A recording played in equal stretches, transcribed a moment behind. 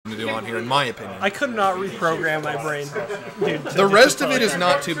do on here, in my opinion. I could not reprogram my brain, dude. The rest of it is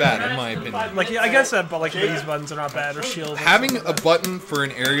not too bad, in my opinion. Like, I guess that, but like these buttons are not bad, or shield. Having a button for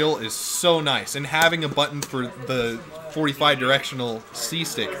an aerial is so nice, and having a button for the 45 directional C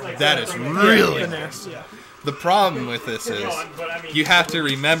stick, that is really nice. Yeah. The problem with this is you have to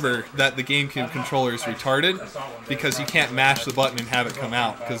remember that the GameCube controller is retarded because you can't mash the button and have it come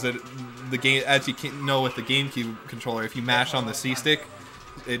out, because the game, as you know with the GameCube controller, if you mash on the C stick,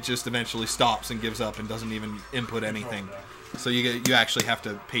 it just eventually stops and gives up and doesn't even input anything. So you actually have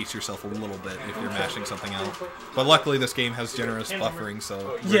to pace yourself a little bit if you're mashing something out. But luckily this game has generous buffering,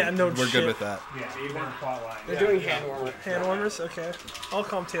 so we're good with that. They're doing hand warmers. Hand warmers? Okay. I'll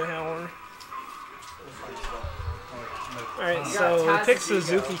come to a hand warmer. Alright, so pick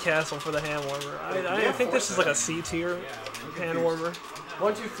Suzuki Castle for the hand warmer. I think this is like a C tier hand warmer.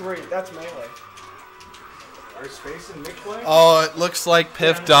 1, 2, 3. That's melee. Space in mid-play? Oh, it looks like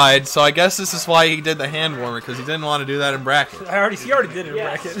Piff died, so I guess this is why he did the hand warmer, because he didn't want to do that in bracket. He already did it in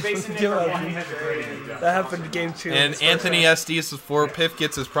bracket. That happened in game 2. And Anthony SD's before Piff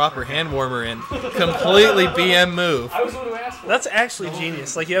gets his proper hand warmer in. Completely BM move. That's actually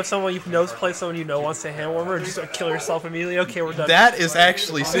genius. Like, you have someone you know play someone you know wants to hand warmer, and just kill yourself immediately. Okay, we're done. That is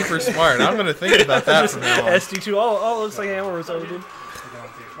actually super smart. I'm going to think about that from now on. SD2. Oh, looks like hand warmers over, dude.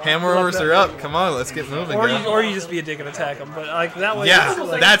 Hand warmers are up. Come on, let's get moving. Or you just be a dick and attack them. But like that way. Yeah,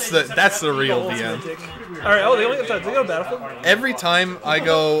 like, that's the real DM. All right. Oh, they only got Battlefield. Every time I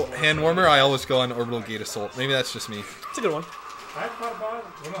go hand warmer, I always go on Orbital Gate Assault. Maybe that's just me. It's a good one. I fought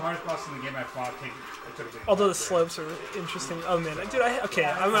one of the hardest bosses in the game I fought. Although the slopes are interesting. Oh man, dude, I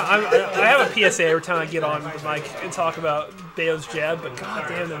have a PSA every time I get on the mic and talk about Bayo's jab, but god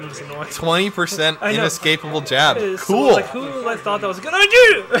damn, that is annoying. 20% inescapable jab. So, Cool. like, who thought that was a good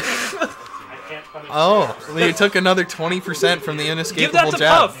idea? Oh, well, you took another 20% from the inescapable jab. Give that to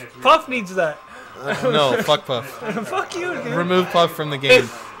jab. Puff. Puff needs that. No, fuck Puff. Fuck you, dude. Remove Puff from the game.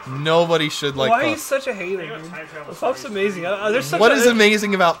 Nobody should like Why Puff. are you such a hater, dude? Puff's amazing. What is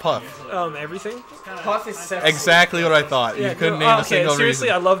amazing about Puff? Everything. Puff is sexy. Exactly what I thought. You couldn't name a single seriously,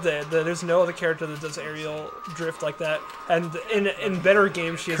 reason. I love that. There's no other character that does aerial drift like that. And in better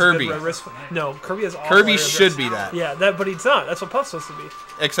games, she has Kirby. good risk. No, Kirby has awful Kirby aerial should drifts. be that. Yeah, but he's not. That's what Puff's supposed to be.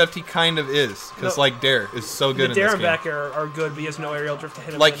 Except he kind of is, because like Dare is so good in this Dare game. and back are good, but he has no aerial drift to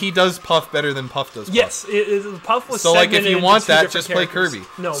hit him. Like he does Puff better than Puff does Puff. Yes, Puff was so like if you want that, just play Kirby.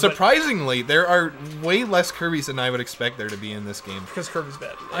 No, surprisingly, there are way less Kirbys than I would expect there to be in this game. Because Kirby's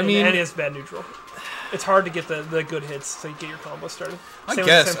bad. I mean, and he has bad neutral. It's hard to get the good hits so you get your combo started. I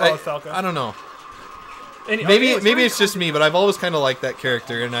guess. I don't know. Maybe it's just me, but I've always kind of liked that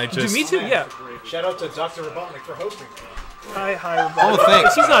character, and I just. Dude, me too. Yeah. Shout out to Dr. Robotnik for hosting. Hi, Robotnik. Oh,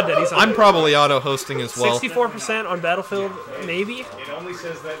 thanks. He's not dead. He's not I'm dead. probably auto-hosting as well. 64% on Battlefield, maybe. It only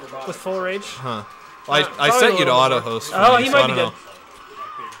says that with full rage. Huh. I sent you to auto-host. Oh, he might be dead.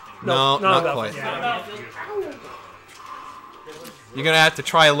 No, not quite. You're gonna have to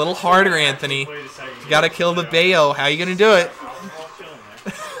try a little harder, Anthony. You gotta kill the Bayo. How you gonna do it?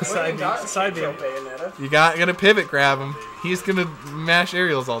 Side beam. You gotta pivot grab him. He's gonna mash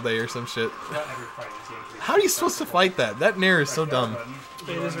aerials all day or some shit. How are you supposed to fight that? That nair is so dumb.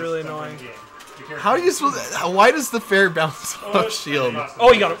 It is really annoying. How are you supposed to, why does the fair bounce off shield?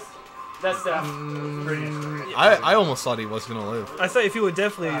 Oh, you got him. That's that. I almost thought he was gonna live. I thought if you would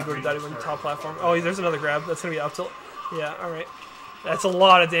definitely would have died when top platform. Oh, there's another grab. That's gonna be up tilt. Yeah, alright. That's a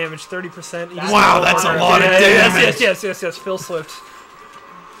lot of damage, 30%. Wow, that's a lot of damage. Yes. Phil Swift.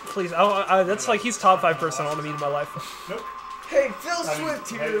 Please, that's like he's top 5 person I want to meet in my life. Nope. Hey, Phil Swift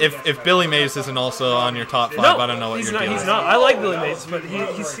here. If Billy Mays isn't also on your top 5, I don't know what you're doing. He's not. I like Billy Mays, but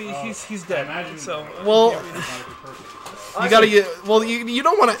he's dead. So well, you gotta. Well, you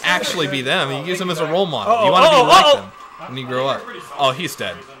don't want to actually be them. You use them as a role model. You want to be like them when you grow up. Oh, he's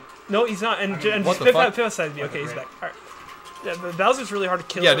dead. No, he's not. And Piff said to be okay. He's back. All right. Yeah, but Bowser's really hard to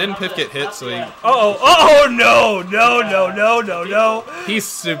kill. Yeah, didn't Piff get hit? So he. No. He's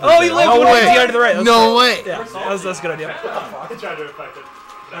super. Oh, he lived. No way. To the right. No way. Yeah, that's a good idea. I tried to affect it.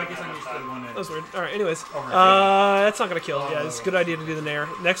 I guess I understood one. That was weird. All right. Anyways, that's not gonna kill. Yeah, it's a good idea to do the nair.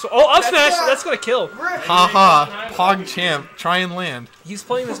 Next one. Oh, up smash. That's gonna kill. Haha. Pog champ. Try and land. He's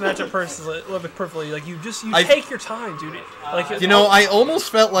playing this matchup perfectly. Like you take your time, dude. Like you know, I almost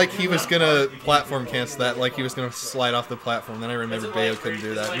felt like he was gonna platform cancel that, like he was gonna slide off the platform. Then I remembered Bayo couldn't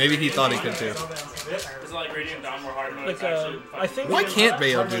do that. Maybe he thought he could too. I think. Why can't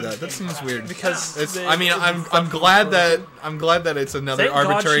Bayo do that? That seems weird. Because it's. I mean, I'm glad that it's another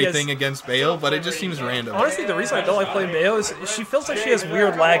arbitrary arbitrary thing against Bayo, but it just seems random. Honestly, the reason I don't like playing Bayo is she feels like she has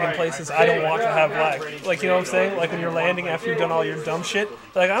weird lag in places I don't want to have lag. Like, you know what I'm saying? Like when you're landing after you've done all your dumb shit.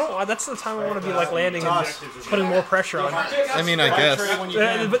 Like that's the time I want to be like landing and just putting more pressure on her. I mean, I guess.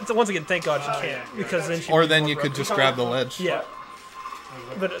 But once again, thank God she can't, because then she. Or then you could just grab the ledge. Yeah.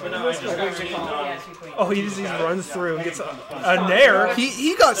 But oh, he just runs through and gets a nair.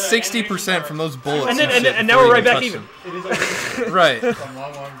 He got 60% from those bullets. And now we're right back even. Right.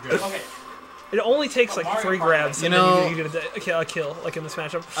 It only takes like 3 grabs. You know, you get a kill like in this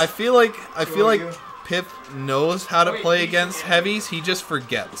matchup. I feel like Piff knows how to play against heavies. He just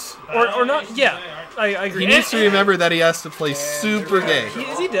forgets. Or not. Yeah, I agree. He needs to remember that he has to play super gay.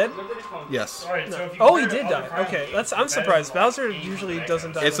 Is he dead? Yes. No. Oh, he did die. Okay, I'm surprised. Bowser usually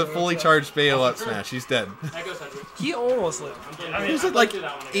doesn't die. It's a fully charged Bayo up smash. He's dead. He almost lived. He was at like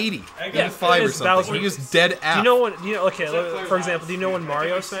 80, Yeah, 85 or something. Bowser. He was dead out. Do you know when? Okay, for example, do you know when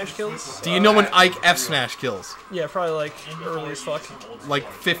Mario smash kills? Do you know when Ike F smash kills? Yeah, probably like early as fuck. Like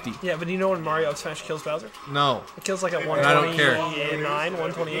 50. Yeah, but do you know when Mario F smash kills Bowser? No. It kills like at And I don't care. 129,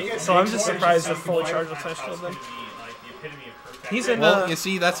 128. So I'm just surprised that fully charged F smash kills them. He's in. Well, you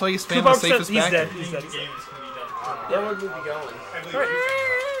see, that's why you spam the safest he's back. dead. He's dead. Where would we be going? Alright.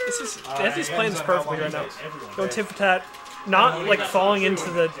 Anthony's playing this perfectly right now. Going tit for tat. Not like falling into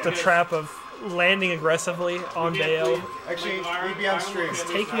the trap of landing aggressively on Bayo. Actually, we'd be on stream. He's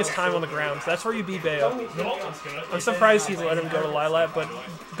taking his time on the ground. That's where you beat Bayo. I'm surprised he let him go to Lilat, but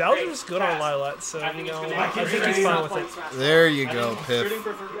Bowser's good on Lilat, so you know I think he's fine with it. There you go, Piff.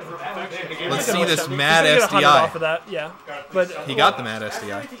 Let's see this mad He's gonna get 100 off of SDI. that, yeah. But He got the mad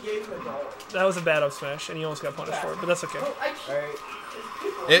SDI. that was a bad up smash, and he almost got punished for it, but that's okay.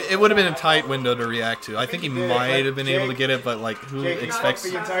 It would have been a tight window to react to. I think he might have been able to get it, but like, who expects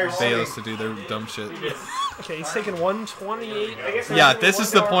Bayos to do their dumb shit? Okay, he's taking 128. Yeah, this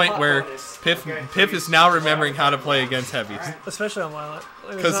is the point where Piff is now remembering how to play against heavies. Especially on Lilat.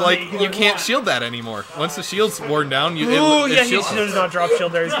 Because, like, you can't shield that anymore. Once the shield's worn down, Ooh, yeah, he shields should not drop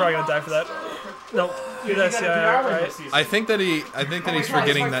shield there. He's probably gonna die for that. Nope. You're that CIR, right? I think that he's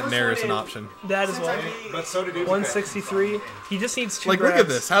forgetting that Nair is an option. That as well. But so did 163. He just needs 2 Like, grabs. look at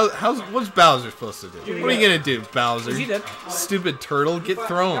this. What's Bowser supposed to do? What are you gonna do, Bowser? Is he dead? Stupid turtle, get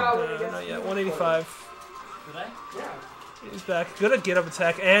thrown. Not yet. 185. He's back. Good at get up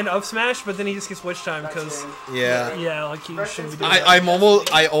attack and up smash, but then he just gets witch time because Yeah. like he shouldn't be doing that.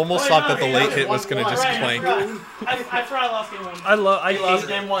 I almost thought that the late hit was gonna just clank. I thought I lost game 1. I lost hate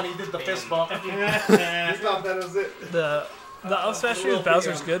game 1. He did the fist bump. He thought that was it. the up smash with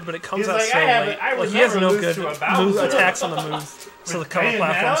Bowser's good, but it comes out like, so late. Like he has no good attacks on the move. So the cover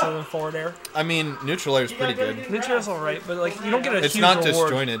platform so the forward air. I mean, neutral air is pretty good. Neutral air's alright, but like you don't get a It's huge not reward.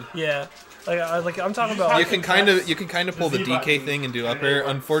 disjointed. Yeah. Like I'm talking about. You can kind of pull the DK thing and do up air.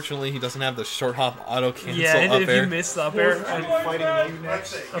 Unfortunately, he doesn't have the short hop auto cancel Yeah, up if air. you miss the up air. Fighting you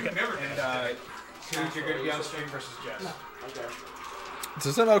next. Okay. And Cage, you're going to be on stream versus Jess.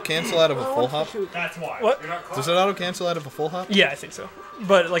 Does it auto cancel out of a full hop? That's why. What? Does it auto cancel out of a full hop? Yeah, I think so.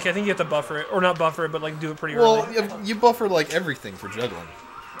 But like I think you have to buffer it, or not buffer it, but like do it pretty Well, early. you buffer like everything for juggling.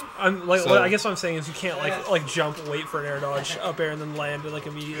 I'm like, So- I guess what I'm saying is you can't like jump, wait for an air dodge, up air, and then land like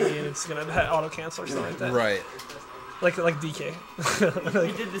immediately, and it's gonna auto cancel or something like that. Right. Like DK.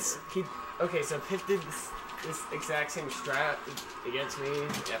 He did this. Okay, so Piff did this exact same strat against me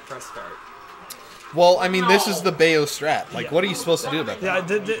at press start. Well, I mean, this is the Bayo strat. Like, Yeah. what are you supposed to do about that?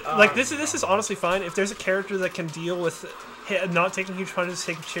 Yeah, like this is honestly fine if there's a character that can deal with not taking huge punches,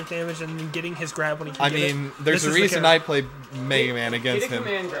 taking chip damage, and then getting his grab when he can. I get mean, it. there's This a is the reason I play Mega Man against Get a him.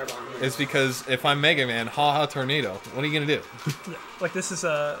 command grab on him. It's because if I'm Mega Man, ha tornado. What are you gonna do? Like this is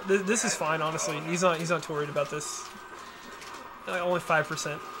this is fine honestly. He's not too worried about this. Like, only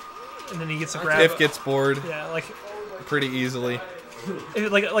 5%, and then he gets a grab. Piff gets bored Yeah, like pretty easily.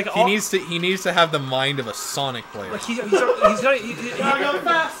 like He needs to have the mind of a Sonic player. Like he's got Gotta go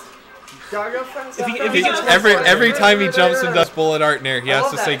fast. Gotta go fast. If he gets Every time he jumps and does bullet art in air, he has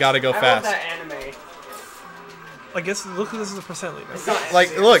to say gotta go I love fast. that anime. I guess look, this is a percent lead.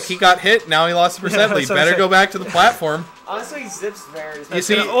 Like, look, he got hit, now he lost the percent Yeah, lead. that's what I'm Better saying. go back to the platform. Honestly, Zips varies. You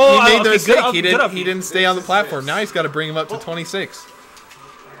see, Oh, he made the okay, mistake. good up, He good up. didn't stay on the platform. Now he's got to bring him up to 26.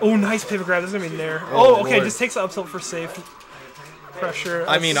 Oh, nice pivot grab. This is gonna be there. Oh, Oh, okay. Lord. Just takes the up tilt for safe pressure.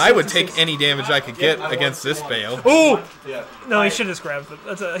 I mean, I would take any damage I could get against this Bayo. Oh! No, he should have just grabbed it.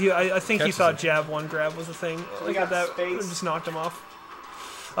 I think he Catches thought it. jab one grab was the thing. Like got that, space. just knocked him off.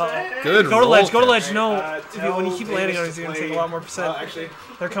 Uh-oh. Good Go to roll, ledge. Go to Ken. ledge. No, when you keep landing on it, you're gonna take a lot more percent. Actually,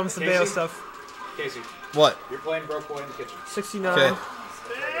 There comes the Bayo stuff. Casey, What? you're playing Broke Boy in the kitchen. 69. Okay.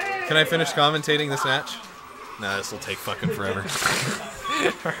 Can I finish commentating this match? Nah, this will take fucking forever.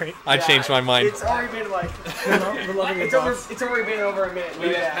 Alright. I changed my mind. It's already been like. We're loving it off. It's already been over a minute.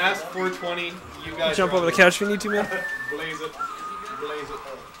 We have past 420. You guys Jump over the couch if you need to, man. Blaze it. Blaze it.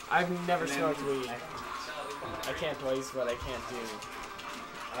 I've never smoked weed. I can't blaze what I can't do.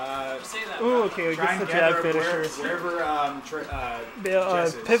 Ooh, okay, we get the jab finisher.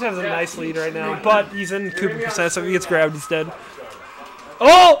 Piff has a nice lead right now, but he's in Cooper percent, so if he gets grabbed, he's dead.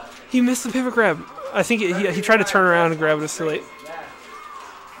 Oh! He missed the pivot grab. I think he tried to turn around and grab it. It's too late.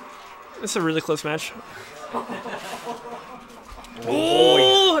 It's a really close match.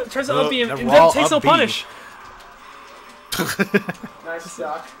 Oh! It tries to up beam and then takes no punish. Nice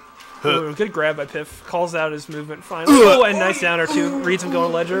stock. Ooh, good grab by Piff. Calls out his movement finally. Oh, and nice down or two. Reads him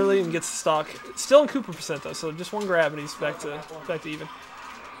going ledge early and gets the stock. Still in Cooper percent though, so just one grab and he's back to even.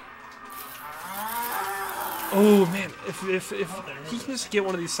 Oh man, if he can just get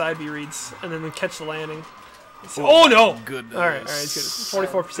one of these side B reads and then catch the landing. Oh no! Goodness. All right, it's good.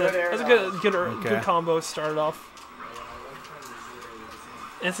 44%. That's a good combo. Started off.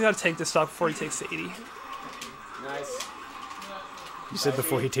 Anthony's got to take this stock before he takes the 80. Nice. You said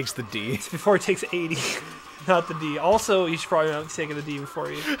before he takes the D. It's before he takes 80, not the D. Also, you should probably not be taking the D before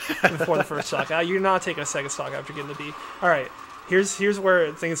the first stock. You're not taking a second stock after getting the D. All right, here's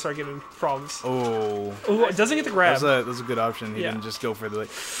where things start getting problems. Oh. Oh, it doesn't get the grab. That's a good option. He didn't just go for the.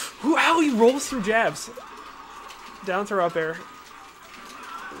 Ow, he rolls through jabs. Down throw up air.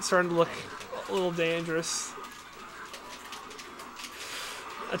 It's starting to look a little dangerous.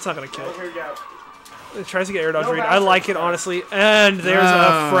 That's not gonna kill. Here we go. It tries to get air dodge read. I like it, honestly. And there's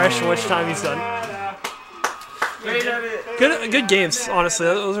a fresh which time he's done. Good games, honestly.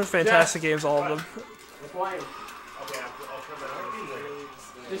 Those are fantastic games, all of them.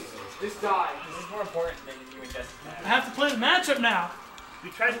 This die. This is more important than you and Jessica. I have to play the matchup now. You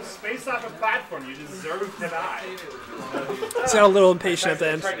tried to space off a platform. You deserve to die. He's got a little impatient at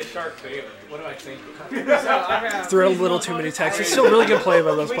the end. What do I think? Threw a little too many attacks. It's still really good play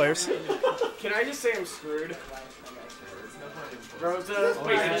by those players. Can I just say I'm screwed? Rosa.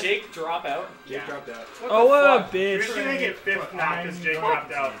 Wait, did Jake drop out? Jake dropped out. Oh, what a You're bitch. just gonna get fifth now because Jake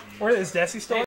dropped out. Where is Desi still?